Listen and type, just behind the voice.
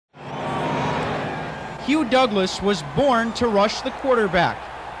Hugh Douglas was born to rush the quarterback.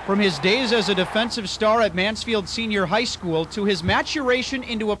 From his days as a defensive star at Mansfield Senior High School to his maturation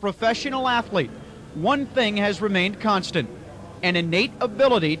into a professional athlete, one thing has remained constant: an innate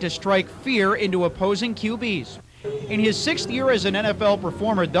ability to strike fear into opposing QBs. In his 6th year as an NFL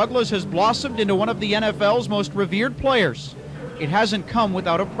performer, Douglas has blossomed into one of the NFL's most revered players. It hasn't come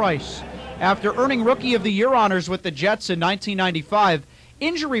without a price. After earning Rookie of the Year honors with the Jets in 1995,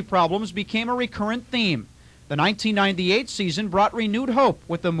 injury problems became a recurrent theme. The 1998 season brought renewed hope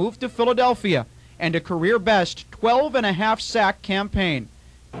with the move to Philadelphia and a career-best 12.5-sack campaign.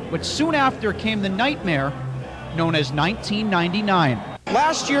 But soon after came the nightmare known as 1999.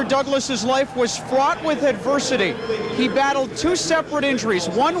 Last year, Douglas's life was fraught with adversity. He battled 2 separate injuries,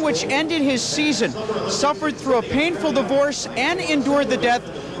 one which ended his season, suffered through a painful divorce, and endured the death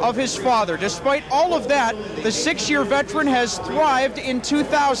of his father. Despite all of that, the 6-year veteran has thrived in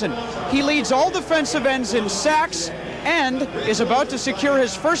 2000. He leads all defensive ends in sacks and is about to secure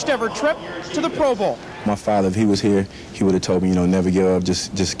his first ever trip to the Pro Bowl. My father, if he was here, he would have told me, never give up,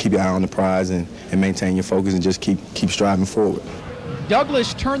 just keep your eye on the prize and maintain your focus and just keep striving forward.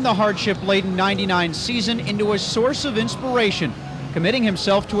 Douglas turned the hardship-laden 99 season into a source of inspiration, committing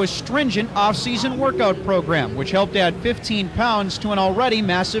himself to a stringent off-season workout program, which helped add 15 pounds to an already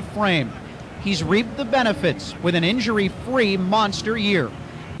massive frame. He's reaped the benefits with an injury-free monster year.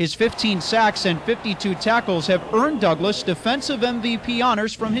 His 15 sacks and 52 tackles have earned Douglas defensive MVP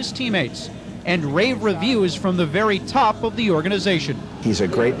honors from his teammates and rave reviews from the very top of the organization. He's a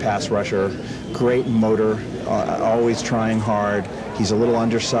great pass rusher, great motor, always trying hard. He's a little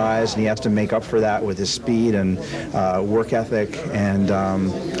undersized, and he has to make up for that with his speed and work ethic. And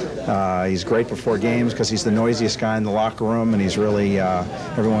he's great before games because he's the noisiest guy in the locker room, and he's really, he's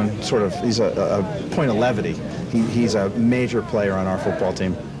a point of levity. He's a major player on our football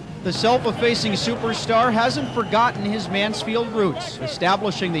team. The self-effacing superstar hasn't forgotten his Mansfield roots,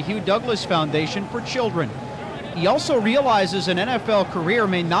 establishing the Hugh Douglas Foundation for Children. He also realizes an NFL career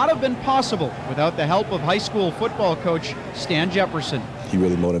may not have been possible without the help of high school football coach Stan Jefferson. He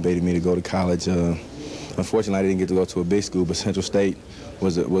really motivated me to go to college. Unfortunately, I didn't get to go to a big school, but Central State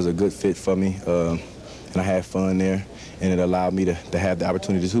was a good fit for me, and I had fun there, and it allowed me to have the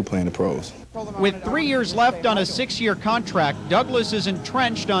opportunity to play in the pros. With 3 years left on a 6-year contract, Douglas is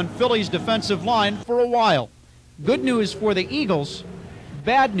entrenched on Philly's defensive line for a while. Good news for the Eagles,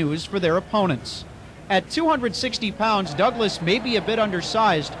 bad news for their opponents. At 260 pounds, Douglas may be a bit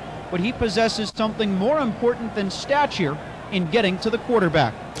undersized, but he possesses something more important than stature in getting to the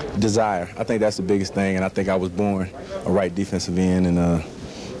quarterback. Desire. I think that's the biggest thing, and I think I was born a right defensive end, and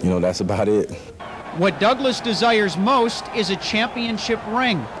that's about it. What Douglas desires most is a championship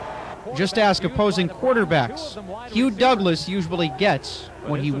ring. Just ask opposing quarterbacks. Hugh Douglas usually gets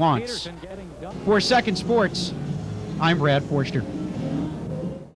what he wants. For Second Sports, I'm Brad Forster.